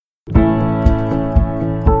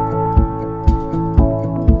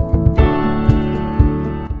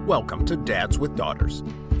Welcome to Dads with Daughters.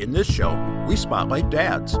 In this show, we spotlight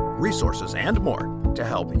dads, resources, and more to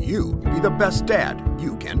help you be the best dad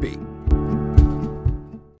you can be.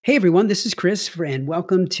 Hey everyone, this is Chris, and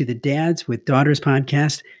welcome to the Dads with Daughters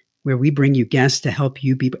podcast, where we bring you guests to help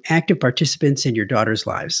you be active participants in your daughters'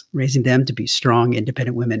 lives, raising them to be strong,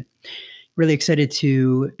 independent women. Really excited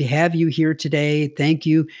to have you here today. Thank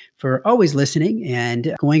you for always listening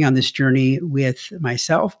and going on this journey with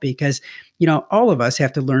myself because, all of us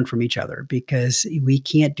have to learn from each other because we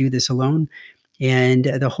can't do this alone. And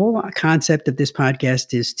the whole concept of this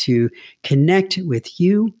podcast is to connect with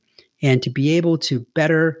you and to be able to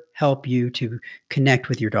better help you to connect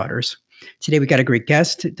with your daughters. Today, we got a great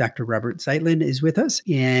guest. Dr. Robert Zeitlin is with us.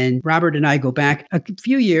 And Robert and I go back a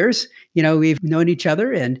few years. We've known each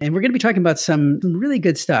other, and we're going to be talking about some really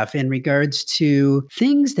good stuff in regards to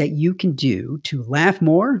things that you can do to laugh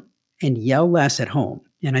more and yell less at home.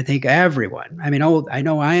 And I think everyone, I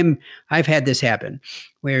know I've had this happen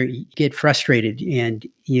where you get frustrated and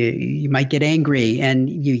you might get angry and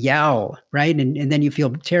you yell, right? And then you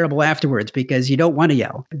feel terrible afterwards because you don't want to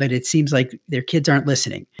yell, but it seems like their kids aren't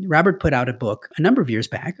listening. Robert put out a book a number of years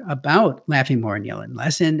back about laughing more and yelling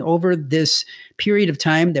less. And over this period of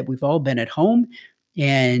time that we've all been at home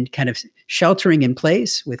and kind of sheltering in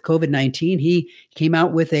place with COVID-19, he came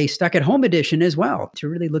out with a stuck at home edition as well to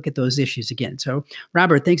really look at those issues again. So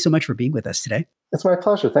Robert, thanks so much for being with us today. It's my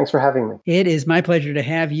pleasure. Thanks for having me. It is my pleasure to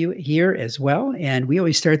have you here as well. And we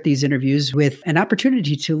always start these interviews with an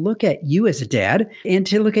opportunity to look at you as a dad and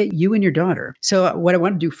to look at you and your daughter. So what I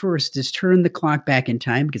want to do first is turn the clock back in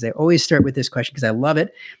time because I always start with this question because I love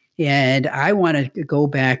it. And I want to go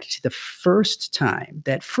back to the first time,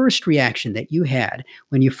 that first reaction that you had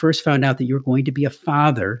when you first found out that you were going to be a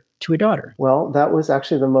father to a daughter. Well, that was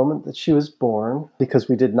actually the moment that she was born because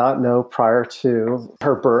we did not know prior to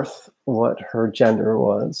her birth what her gender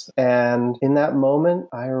was. And in that moment,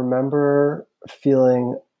 I remember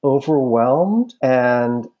feeling overwhelmed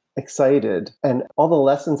and excited. And all the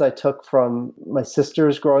lessons I took from my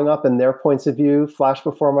sisters growing up and their points of view flashed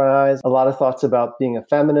before my eyes. A lot of thoughts about being a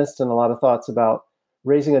feminist and a lot of thoughts about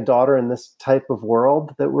raising a daughter in this type of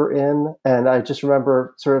world that we're in. And I just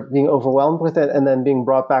remember sort of being overwhelmed with it and then being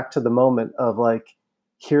brought back to the moment of like,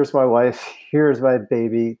 here's my wife, here's my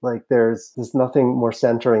baby. Like there's nothing more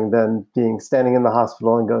centering than standing in the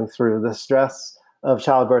hospital and going through the stress of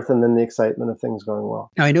childbirth and then the excitement of things going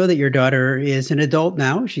well. Now, I know that your daughter is an adult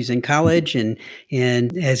now. She's in college and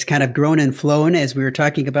has kind of grown and flown, as we were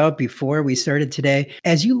talking about before we started today.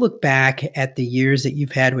 As you look back at the years that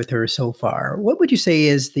you've had with her so far, what would you say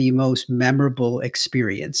is the most memorable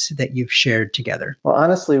experience that you've shared together? Well,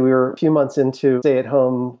 honestly, we were a few months into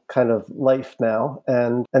stay-at-home kind of life now.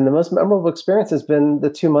 And the most memorable experience has been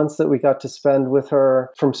the 2 months that we got to spend with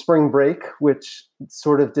her from spring break, which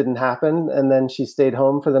sort of didn't happen. And then she stayed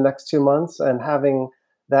home for the next 2 months and having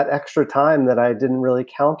that extra time that I didn't really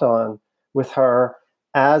count on with her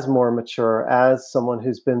as more mature, as someone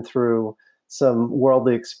who's been through some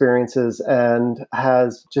worldly experiences and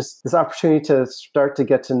has just this opportunity to start to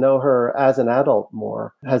get to know her as an adult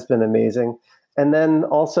more has been amazing. And then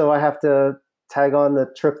also I have to tag on the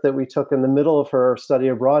trip that we took in the middle of her study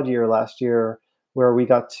abroad year last year, where we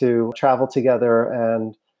got to travel together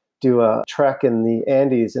and do a trek in the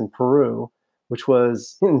Andes in Peru, which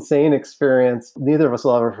was an insane experience neither of us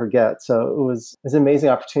will ever forget. So it was an amazing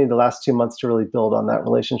opportunity the last 2 months to really build on that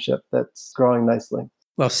relationship that's growing nicely.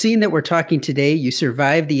 Well, seeing that we're talking today, you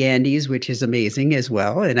survived the Andes, which is amazing as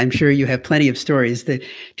well. And I'm sure you have plenty of stories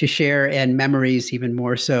to share and memories even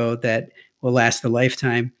more so that will last a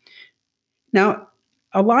lifetime. Now,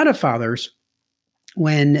 a lot of fathers,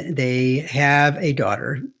 when they have a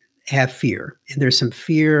daughter, have fear. And there's some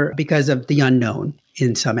fear because of the unknown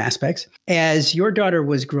in some aspects. As your daughter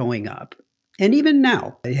was growing up, and even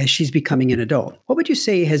now, as she's becoming an adult, what would you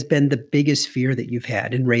say has been the biggest fear that you've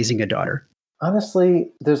had in raising a daughter?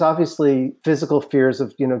 Honestly, there's obviously physical fears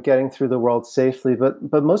of, getting through the world safely,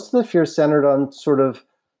 but most of the fears centered on sort of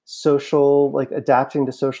social, like adapting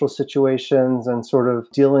to social situations and sort of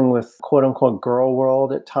dealing with quote unquote girl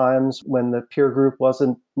world at times when the peer group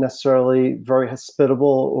wasn't necessarily very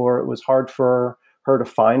hospitable or it was hard for her to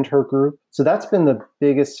find her group. So that's been the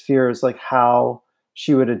biggest fear, is like how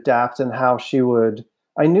she would adapt and how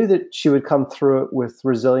I knew that she would come through it with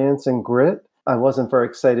resilience and grit. I wasn't very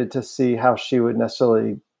excited to see how she would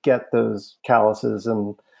necessarily get those calluses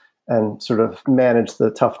and sort of manage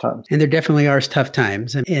the tough times. And there definitely are tough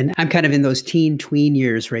times. And I'm kind of in those tween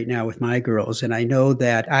years right now with my girls. And I know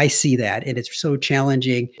that I see that. And it's so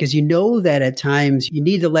challenging because you know that at times you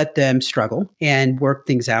need to let them struggle and work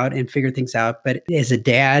things out and figure things out. But as a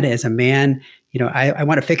dad, as a man, I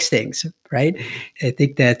want to fix things, right? I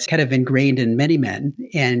think that's kind of ingrained in many men.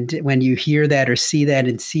 And when you hear that or see that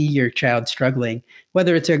and see your child struggling,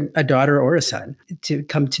 whether it's a daughter or a son, to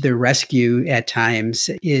come to their rescue at times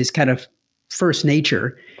is kind of first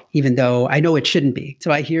nature, even though I know it shouldn't be.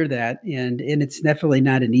 So I hear that, and it's definitely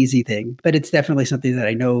not an easy thing, but it's definitely something that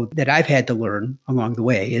I know that I've had to learn along the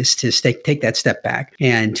way, is to take that step back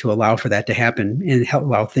and to allow for that to happen and help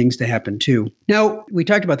allow things to happen too. Now, we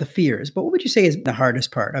talked about the fears, but what would you say is the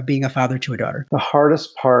hardest part of being a father to a daughter? The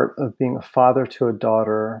hardest part of being a father to a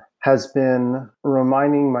daughter has been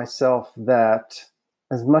reminding myself that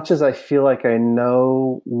as much as I feel like I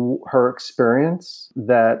know her experience,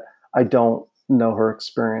 that I don't know her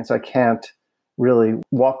experience. I can't really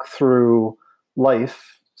walk through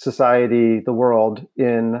life, society, the world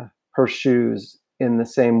in her shoes in the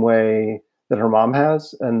same way that her mom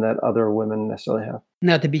has and that other women necessarily have.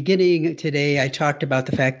 Now, at the beginning today, I talked about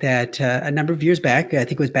the fact that a number of years back, I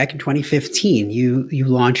think it was back in 2015, you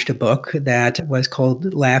launched a book that was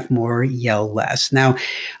called Laugh More, Yell Less. Now,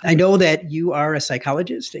 I know that you are a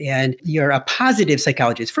psychologist and you're a positive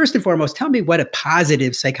psychologist. First and foremost, tell me what a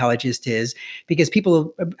positive psychologist is, because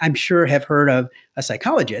people, I'm sure, have heard of a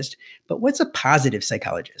psychologist, but what's a positive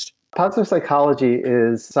psychologist? Positive psychology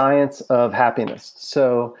is science of happiness.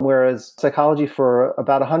 So whereas psychology for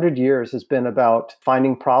about 100 years has been about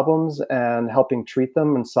finding problems and helping treat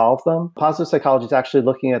them and solve them, positive psychology is actually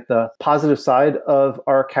looking at the positive side of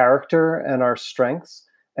our character and our strengths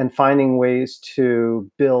and finding ways to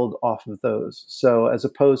build off of those. So as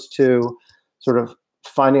opposed to sort of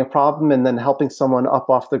finding a problem and then helping someone up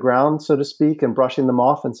off the ground, so to speak, and brushing them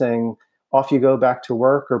off and saying, off you go back to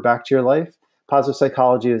work or back to your life, positive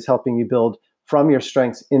psychology is helping you build from your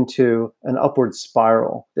strengths into an upward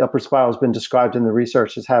spiral. The upward spiral has been described in the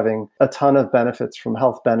research as having a ton of benefits, from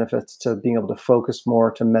health benefits to being able to focus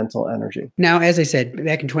more to mental energy. Now, as I said,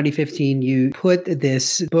 back in 2015, you put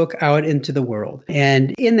this book out into the world.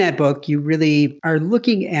 And in that book, you really are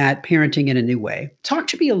looking at parenting in a new way. Talk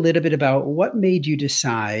to me a little bit about what made you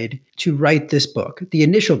decide to write this book, the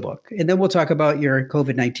initial book, and then we'll talk about your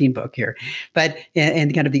COVID-19 book here, but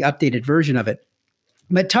and kind of the updated version of it.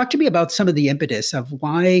 But talk to me about some of the impetus of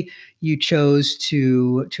why you chose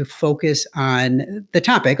to focus on the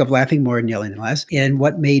topic of laughing more and yelling less, and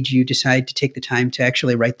what made you decide to take the time to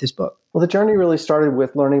actually write this book. Well, the journey really started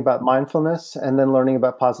with learning about mindfulness and then learning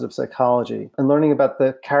about positive psychology and learning about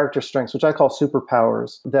the character strengths, which I call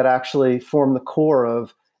superpowers, that actually form the core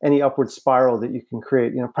of any upward spiral that you can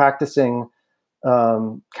create. Practicing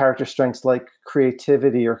character strengths like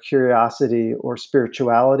creativity or curiosity or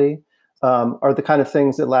spirituality are the kind of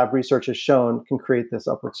things that lab research has shown can create this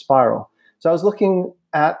upward spiral. So I was looking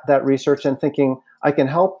at that research and thinking, I can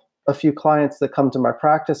help a few clients that come to my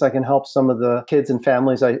practice. I can help some of the kids and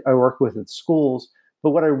families I work with at schools.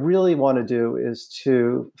 But what I really want to do is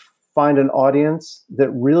to find an audience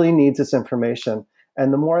that really needs this information.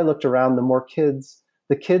 And the more I looked around, the more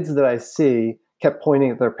the kids that I see kept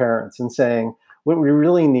pointing at their parents and saying, what we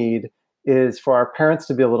really need is for our parents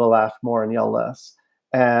to be able to laugh more and yell less.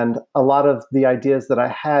 And a lot of the ideas that I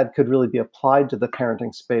had could really be applied to the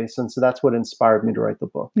parenting space. And so that's what inspired me to write the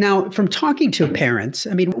book. Now, from talking to parents,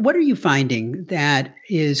 what are you finding that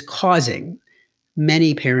is causing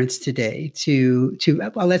many parents today to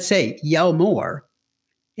let's say, yell more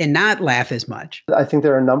and not laugh as much? I think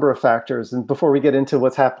there are a number of factors. And before we get into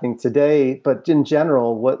what's happening today, but in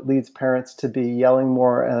general, what leads parents to be yelling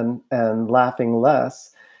more and laughing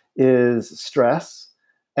less is stress.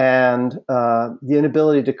 And the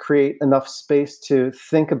inability to create enough space to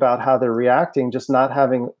think about how they're reacting, just not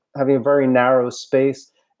having a very narrow space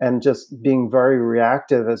and just being very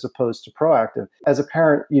reactive as opposed to proactive. As a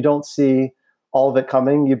parent, you don't see all of it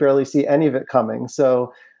coming. You barely see any of it coming.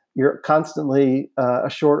 So you're constantly a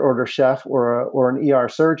short order chef or an ER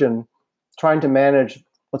surgeon trying to manage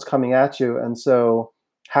what's coming at you. And so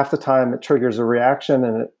half the time it triggers a reaction,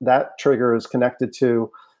 and that trigger is connected to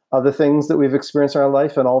other things that we've experienced in our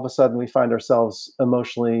life, and all of a sudden we find ourselves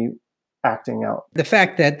emotionally acting out. The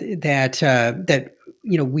fact that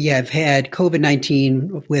we have had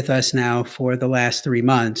COVID-19 with us now for the last 3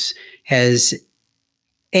 months has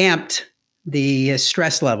amped the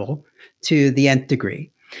stress level to the nth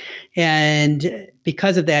degree. And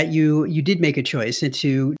because of that, you did make a choice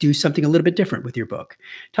to do something a little bit different with your book.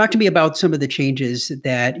 Talk to me about some of the changes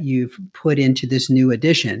that you've put into this new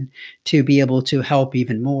edition to be able to help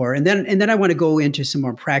even more. And then I want to go into some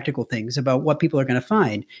more practical things about what people are going to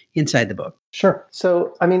find inside the book. Sure.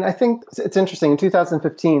 So, I think it's interesting. In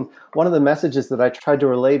 2015, one of the messages that I tried to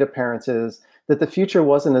relay to parents is that the future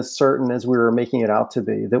wasn't as certain as we were making it out to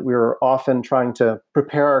be, that we were often trying to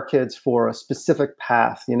prepare our kids for a specific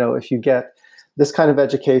path. If you get this kind of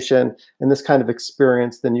education and this kind of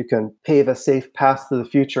experience, then you can pave a safe path to the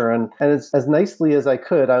future. And as nicely as I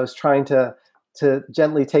could, I was trying to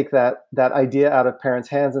gently take that idea out of parents'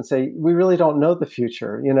 hands and say, we really don't know the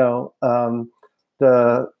future.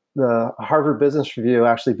 The Harvard Business Review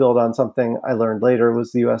actually built on something I learned later.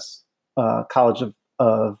 Was the U.S. College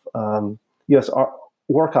of U.S.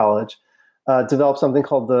 War College developed something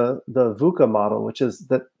called the VUCA model, which is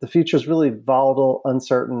that the future is really volatile,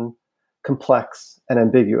 uncertain, complex, and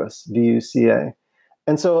ambiguous. VUCA.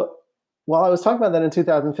 And so while I was talking about that in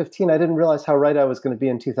 2015, I didn't realize how right I was going to be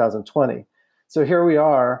in 2020. So here we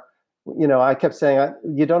are. I kept saying,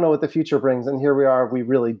 you don't know what the future brings. And here we are. We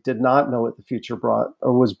really did not know what the future brought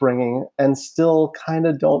or was bringing, and still kind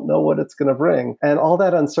of don't know what it's going to bring. And all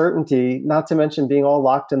that uncertainty, not to mention being all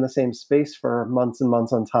locked in the same space for months and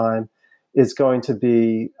months on time, is going to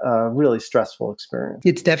be a really stressful experience.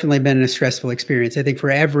 It's definitely been a stressful experience, I think, for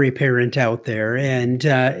every parent out there. And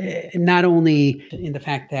not only in the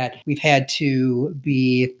fact that we've had to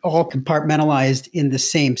be all compartmentalized in the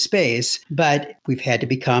same space, but we've had to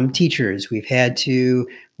become teachers. We've had to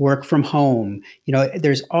work from home.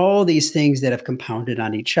 There's all these things that have compounded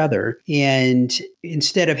on each other. And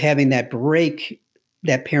instead of having that break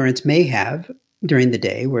that parents may have during the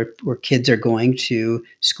day where kids are going to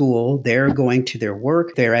school, they're going to their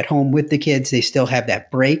work, they're at home with the kids, they still have that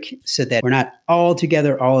break so that we're not all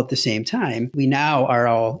together all at the same time. We now are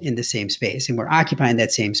all in the same space and we're occupying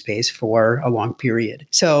that same space for a long period.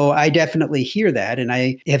 So I definitely hear that, and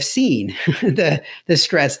I have seen the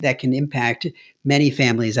stress that can impact many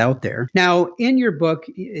families out there. Now, in your book,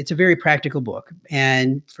 it's a very practical book,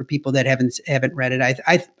 and for people that haven't read it,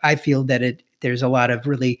 I feel that there's a lot of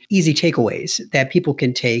really easy takeaways that people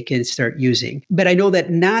can take and start using. But I know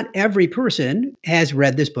that not every person has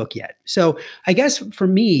read this book yet. So I guess for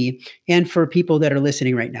me and for people that are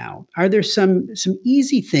listening right now, are there some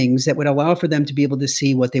easy things that would allow for them to be able to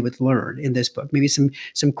see what they would learn in this book? Maybe some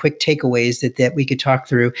quick takeaways that we could talk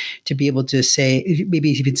through to be able to say,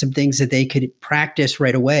 maybe even some things that they could practice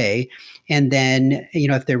right away. And then,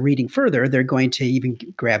 if they're reading further, they're going to even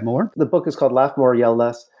grab more. The book is called Laugh More, Yell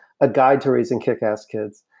Less: A Guide to Raising Kick-Ass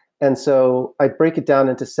Kids. And so I break it down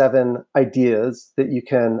into 7 ideas that you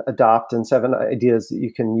can adopt and 7 ideas that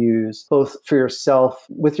you can use both for yourself,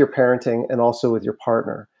 with your parenting, and also with your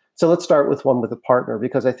partner. So let's start with one with a partner,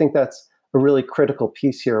 because I think that's a really critical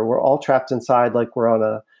piece here. We're all trapped inside like we're on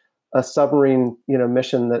a submarine,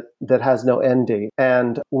 mission that has no end date.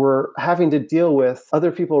 And we're having to deal with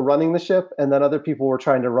other people running the ship and then other people we're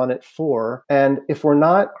trying to run it for. And if we're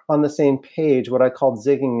not on the same page, what I call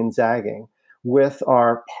zigging and zagging with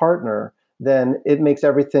our partner, then it makes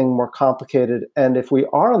everything more complicated. And if we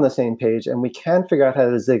are on the same page and we can figure out how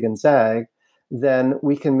to zig and zag, then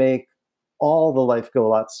we can make all the life go a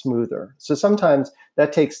lot smoother. So sometimes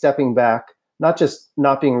that takes stepping back, not just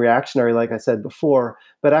not being reactionary, like I said before,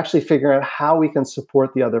 but actually figuring out how we can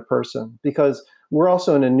support the other person, because we're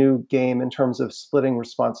also in a new game in terms of splitting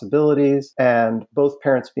responsibilities and both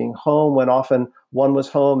parents being home when often one was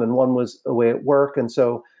home and one was away at work. And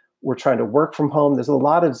so we're trying to work from home. There's a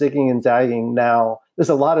lot of zigging and zagging now. There's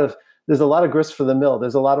a lot of grist for the mill.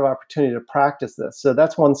 There's a lot of opportunity to practice this. So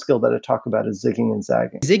that's one skill that I talk about, is zigging and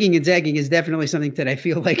zagging. Zigging and zagging is definitely something that I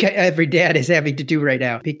feel like every dad is having to do right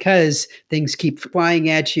now, because things keep flying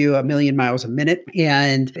at you a million miles a minute.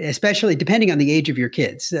 And especially depending on the age of your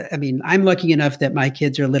kids. I mean, I'm lucky enough that my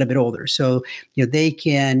kids are a little bit older, so they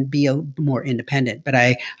can be a more independent. But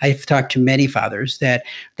I've talked to many fathers that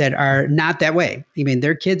are not that way. I mean,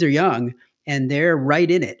 their kids are young and they're right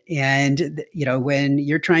in it. And, when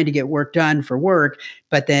you're trying to get work done for work,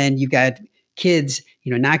 but then you've got kids,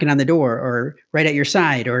 knocking on the door or right at your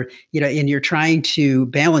side, or, and you're trying to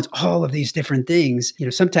balance all of these different things.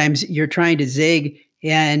 Sometimes you're trying to zig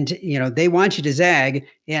and, they want you to zag,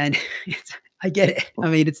 and I get it. I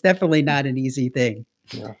mean, it's definitely not an easy thing.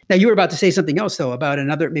 Yeah. Now, you were about to say something else, though, about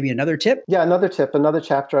another tip. Yeah, another tip, another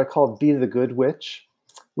chapter I called Be the Good Witch,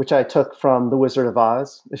 which I took from The Wizard of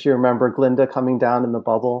Oz. If you remember Glinda coming down in the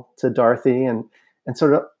bubble to Dorothy, and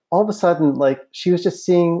sort of all of a sudden, like, she was just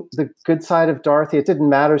seeing the good side of Dorothy. It didn't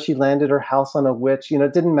matter she landed her house on a witch.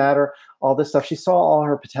 It didn't matter all this stuff. She saw all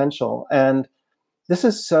her potential. And this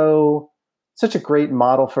is such a great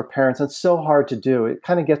model for parents. It's so hard to do. It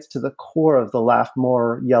kind of gets to the core of the laugh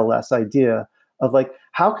more, yell less idea of, like,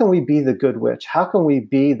 how can we be the good witch? How can we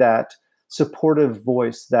be that supportive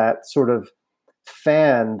voice, that sort of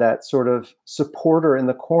fan, that sort of supporter in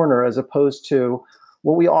the corner, as opposed to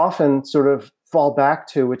what we often sort of fall back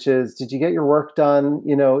to, which is, did you get your work done?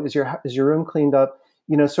 Is your room cleaned up?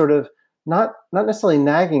 Sort of not necessarily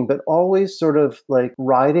nagging, but always sort of like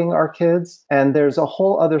riding our kids. And there's a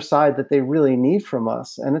whole other side that they really need from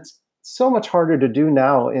us. And it's so much harder to do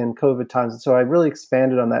now in COVID times. And so I really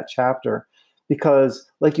expanded on that chapter because,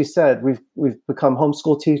 like you said, we've become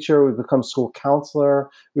homeschool teacher, we've become school counselor,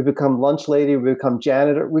 we've become lunch lady, we've become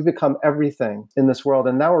janitor, we've become everything in this world.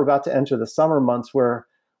 And now we're about to enter the summer months where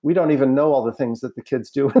we don't even know all the things that the kids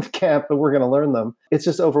do with camp, but we're going to learn them. It's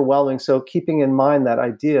just overwhelming. So keeping in mind that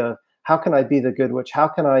idea, how can I be the good witch? How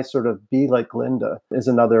can I sort of be like Linda is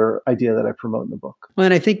another idea that I promote in the book. Well,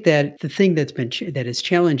 and I think that the thing that is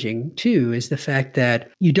challenging too is the fact that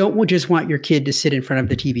you don't just want your kid to sit in front of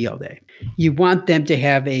the TV all day. You want them to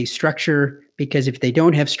have a structure, because if they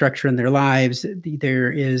don't have structure in their lives,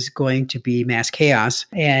 there is going to be mass chaos,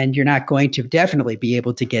 and you're not going to definitely be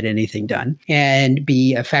able to get anything done and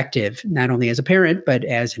be effective, not only as a parent, but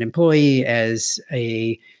as an employee, as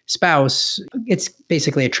a spouse. It's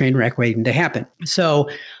basically a train wreck waiting to happen. So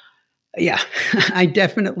yeah, I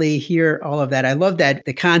definitely hear all of that. I love that,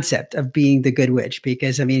 the concept of being the good witch,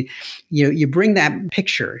 because I mean, you bring that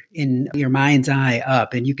picture in your mind's eye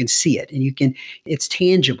up and you can see it and it's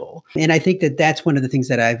tangible. And I think that that's one of the things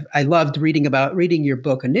that I loved reading your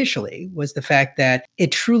book initially, was the fact that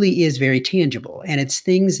it truly is very tangible, and it's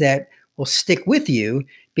things that will stick with you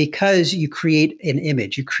because you create an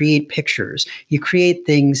image, you create pictures, you create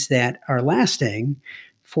things that are lasting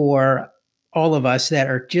for all of us that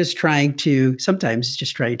are sometimes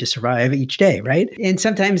just trying to survive each day, right? And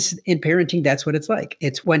sometimes in parenting, that's what it's like.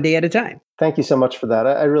 It's one day at a time. Thank you so much for that.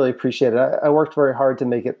 I really appreciate it. I worked very hard to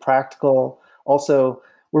make it practical. Also,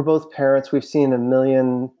 we're both parents. We've seen a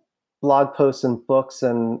million blog posts and books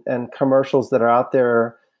and commercials that are out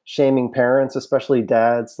there shaming parents, especially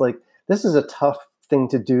dads. Like, this is a tough thing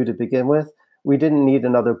to do to begin with. We didn't need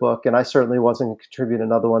another book, and I certainly wasn't going to contribute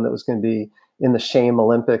another one that was going to be in the shame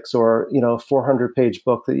Olympics, or, a 400-page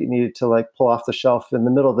book that you needed to like pull off the shelf in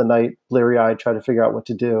the middle of the night, bleary-eyed, try to figure out what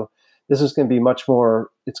to do. This is going to be much more,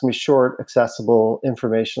 it's going to be short, accessible,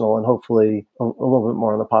 informational, and hopefully a little bit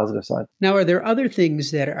more on the positive side. Now, are there other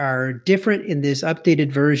things that are different in this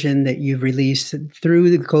updated version that you've released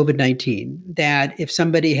through the COVID-19 that if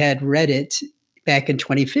somebody had read it back in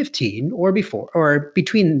 2015 or before, or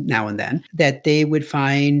between now and then, that they would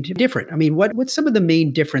find different? I mean, what's some of the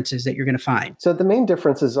main differences that you're going to find? So the main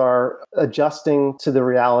differences are adjusting to the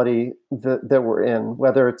reality that we're in,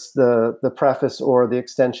 whether it's the preface or the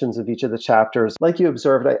extensions of each of the chapters. Like you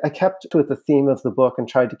observed, I kept with the theme of the book and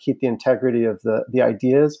tried to keep the integrity of the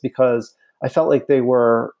ideas, because I felt like they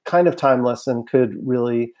were kind of timeless and could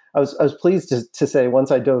really, I was pleased to say, once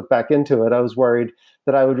I dove back into it, I was worried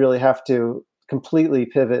that I would really have to completely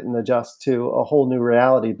pivot and adjust to a whole new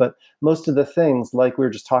reality. But most of the things, like we were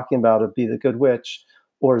just talking about, of Be the Good Witch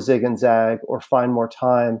or Zig and Zag or Find More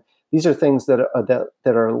Time, these are things that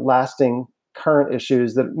are lasting current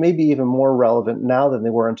issues that may be even more relevant now than they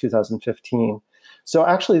were in 2015. So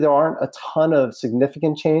actually, there aren't a ton of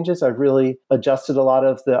significant changes. I've really adjusted a lot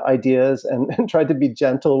of the ideas and tried to be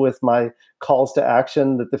gentle with my calls to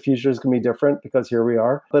action, that the future is going to be different because here we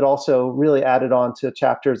are, but also really added on to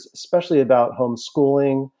chapters, especially about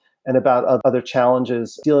homeschooling and about other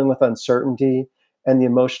challenges, dealing with uncertainty and the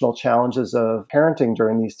emotional challenges of parenting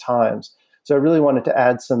during these times. So I really wanted to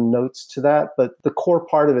add some notes to that, but the core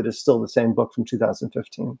part of it is still the same book from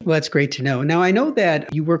 2015. Well, that's great to know. Now, I know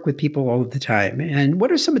that you work with people all the time. And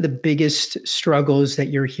what are some of the biggest struggles that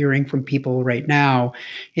you're hearing from people right now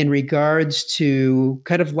in regards to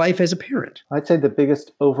kind of life as a parent? I'd say the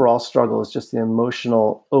biggest overall struggle is just the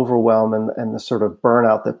emotional overwhelm and the sort of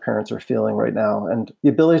burnout that parents are feeling right now. And the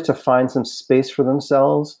ability to find some space for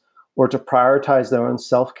themselves or to prioritize their own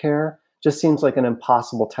self-care just seems like an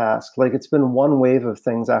impossible task. Like, it's been one wave of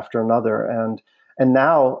things after another. And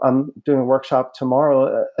now I'm doing a workshop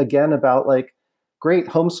tomorrow again about like, great,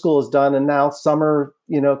 homeschool is done. And now summer,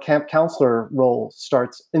 camp counselor role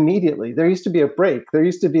starts immediately. There used to be a break. There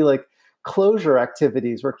used to be like closure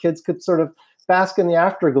activities where kids could sort of bask in the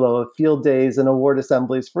afterglow of field days and award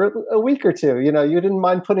assemblies for a week or two. You didn't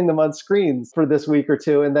mind putting them on screens for this week or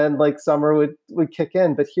two. And then like summer would kick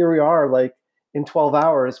in. But here we are, like, in 12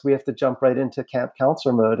 hours, we have to jump right into camp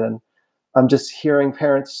counselor mode. And I'm just hearing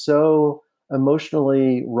parents so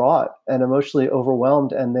emotionally wrought and emotionally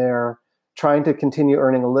overwhelmed, and they're trying to continue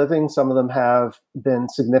earning a living. Some of them have been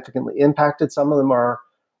significantly impacted. Some of them are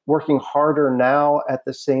working harder now at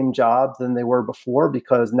the same job than they were before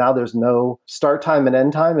because now there's no start time and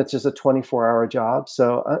end time. It's just a 24-hour job.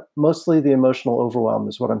 So mostly the emotional overwhelm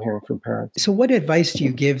is what I'm hearing from parents. So what advice do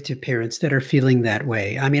you give to parents that are feeling that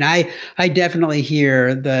way? I mean, I definitely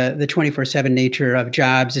hear the 24/7 nature of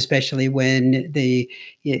jobs, especially when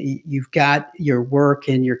you've got your work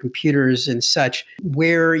and your computers and such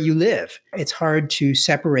where you live. It's hard to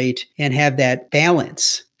separate and have that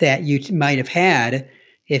balance that you might have had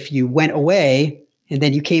if you went away and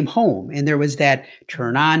then you came home and there was that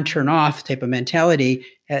turn on, turn off type of mentality,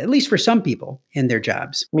 at least for some people in their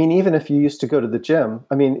jobs. I mean, even if you used to go to the gym,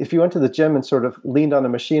 I mean, if you went to the gym and sort of leaned on a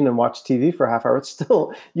machine and watched TV for a half hour, it's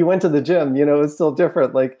still, you went to the gym, it's still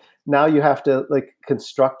different. Like now you have to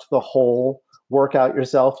construct the whole workout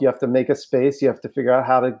yourself. You have to make a space. You have to figure out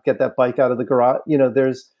how to get that bike out of the garage.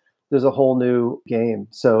 There's a whole new game.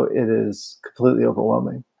 So it is completely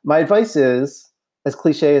overwhelming. My advice is, as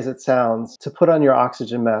cliche as it sounds, to put on your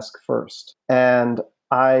oxygen mask first. And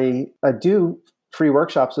I do free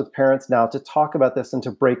workshops with parents now to talk about this and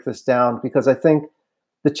to break this down, because I think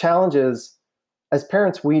the challenge is, as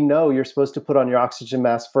parents, we know you're supposed to put on your oxygen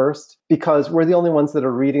mask first because we're the only ones that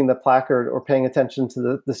are reading the placard or paying attention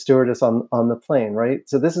to the stewardess on the plane, right?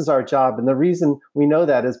 So this is our job. And the reason we know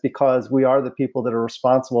that is because we are the people that are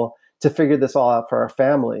responsible to figure this all out for our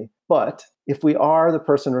family. But if we are the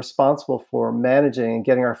person responsible for managing and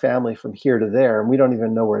getting our family from here to there, and we don't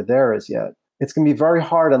even know where there is yet, it's going to be very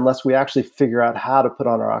hard unless we actually figure out how to put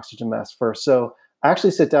on our oxygen mask first. So I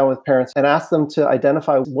actually sit down with parents and ask them to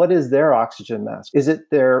identify what is their oxygen mask. Is it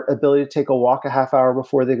their ability to take a walk a half hour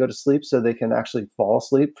before they go to sleep so they can actually fall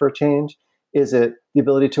asleep for a change? Is it the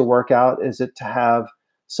ability to work out? Is it to have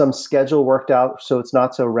some schedule worked out so it's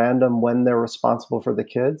not so random when they're responsible for the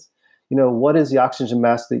kids? What is the oxygen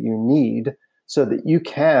mask that you need so that you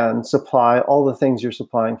can supply all the things you're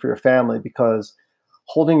supplying for your family? Because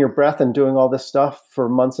holding your breath and doing all this stuff for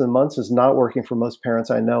months and months is not working for most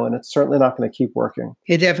parents I know, and it's certainly not going to keep working.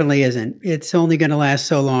 It definitely isn't. It's only going to last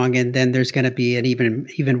so long, and then there's going to be an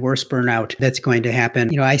even worse burnout that's going to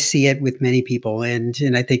happen. I see it with many people, and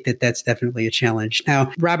I think that that's definitely a challenge.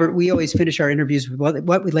 Now, Robert, we always finish our interviews with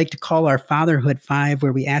what we like to call our Fatherhood 5,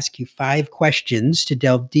 where we ask you 5 questions to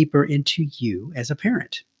delve deeper into you as a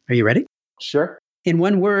parent. Are you ready? Sure. In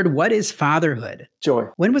one word, what is fatherhood? Joy.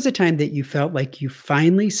 When was a time that you felt like you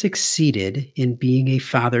finally succeeded in being a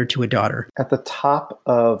father to a daughter? At the top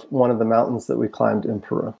of one of the mountains that we climbed in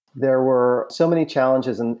Peru. There were so many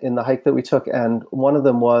challenges in the hike that we took, and one of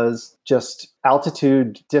them was just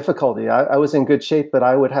altitude difficulty. I was in good shape, but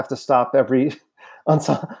I would have to stop on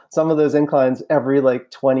some of those inclines every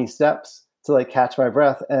 20 steps to catch my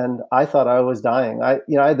breath, and I thought I was dying. I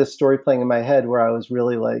had this story playing in my head where I was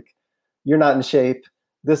really you're not in shape.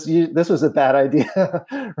 This was a bad idea,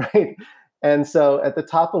 right? And so at the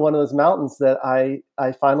top of one of those mountains that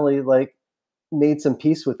I finally made some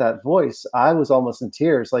peace with that voice, I was almost in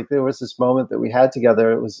tears. There was this moment that we had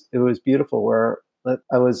together. It was beautiful, where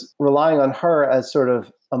I was relying on her as sort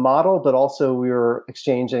of a model, but also we were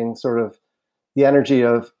exchanging sort of the energy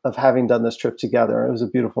of having done this trip together. It was a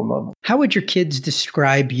beautiful moment. How would your kids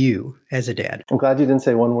describe you as a dad? I'm glad you didn't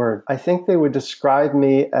say one word. I think they would describe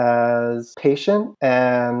me as patient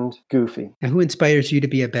and goofy. And who inspires you to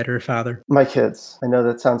be a better father? My kids. I know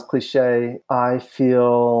that sounds cliche. I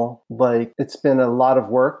feel like it's been a lot of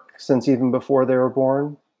work since even before they were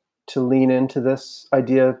born to lean into this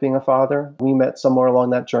idea of being a father. We met somewhere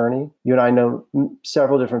along that journey. You and I know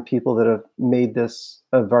several different people that have made this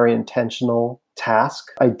a very intentional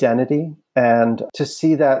task, identity, and to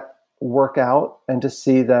see that work out and to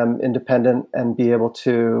see them independent and be able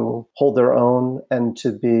to hold their own and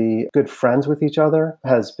to be good friends with each other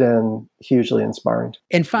has been hugely inspiring.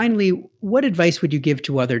 And finally, what advice would you give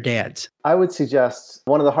to other dads? I would suggest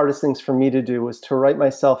one of the hardest things for me to do was to write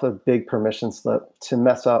myself a big permission slip to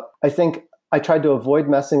mess up. I think I tried to avoid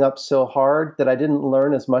messing up so hard that I didn't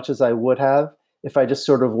learn as much as I would have if I just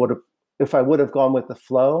sort of if I would have gone with the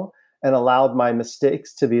flow and allowed my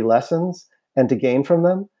mistakes to be lessons and to gain from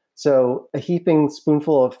them. So a heaping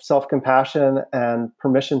spoonful of self-compassion and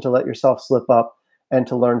permission to let yourself slip up and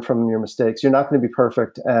to learn from your mistakes. You're not going to be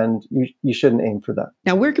perfect, and you shouldn't aim for that.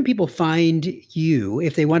 Now, where can people find you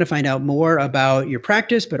if they want to find out more about your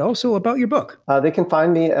practice, but also about your book? They can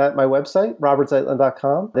find me at my website,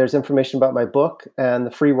 robertzeitlin.com. There's information about my book and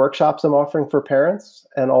the free workshops I'm offering for parents.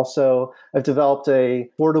 And also, I've developed a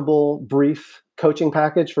affordable, brief coaching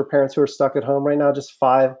package for parents who are stuck at home right now, just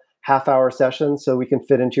 5 half-hour sessions so we can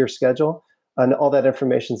fit into your schedule. And all that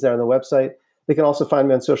information is there on the website. They can also find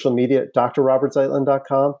me on social media at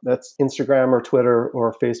drrobertzeitlin.com. That's Instagram or Twitter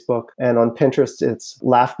or Facebook. And on Pinterest, it's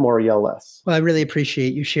Laugh More, Yell Less. Well, I really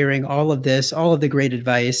appreciate you sharing all of this, all of the great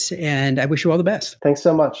advice, and I wish you all the best. Thanks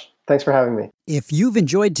so much. Thanks for having me. If you've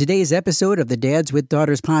enjoyed today's episode of the Dads with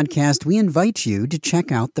Daughters podcast, we invite you to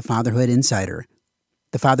check out the Fatherhood Insider.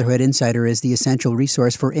 The Fatherhood Insider is the essential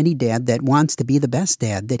resource for any dad that wants to be the best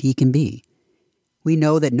dad that he can be. We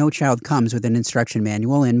know that no child comes with an instruction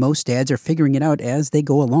manual, and most dads are figuring it out as they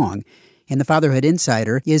go along. And the Fatherhood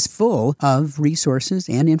Insider is full of resources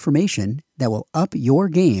and information that will up your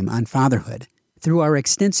game on fatherhood. Through our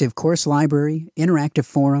extensive course library, interactive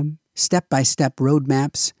forum, step-by-step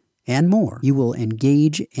roadmaps, and more, you will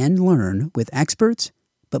engage and learn with experts,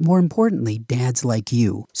 but more importantly, dads like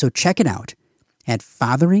you. So check it out at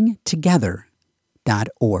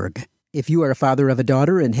fatheringtogether.org. If you are a father of a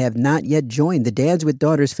daughter and have not yet joined the Dads with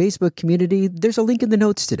Daughters Facebook community, there's a link in the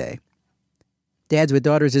notes today. Dads with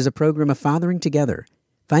Daughters is a program of Fathering Together.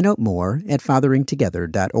 Find out more at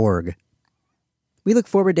fatheringtogether.org. We look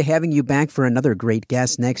forward to having you back for another great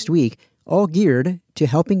guest next week, all geared to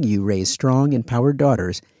helping you raise strong, empowered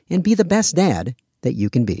daughters and be the best dad that you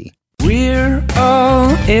can be. We're all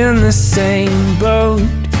in the same boat,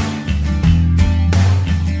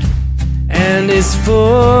 and it's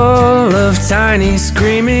full of tiny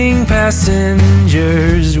screaming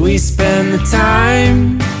passengers. We spend the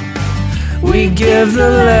time, we give the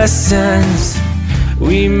lessons,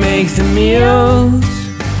 we make the meals,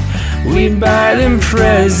 we buy them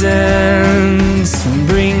presents.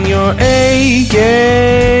 Bring your A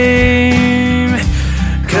game,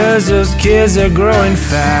 'cause those kids are growing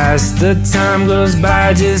fast. The time goes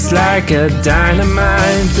by just like a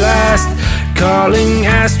dynamite blast. Calling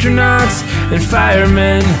astronauts and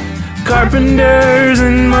firemen, carpenters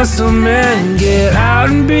and muscle men. Get out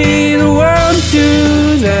and be the world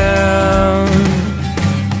to them.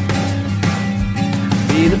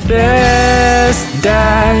 Be the best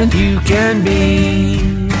dad you can be.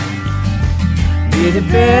 Be the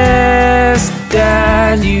best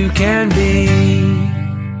dad you can be.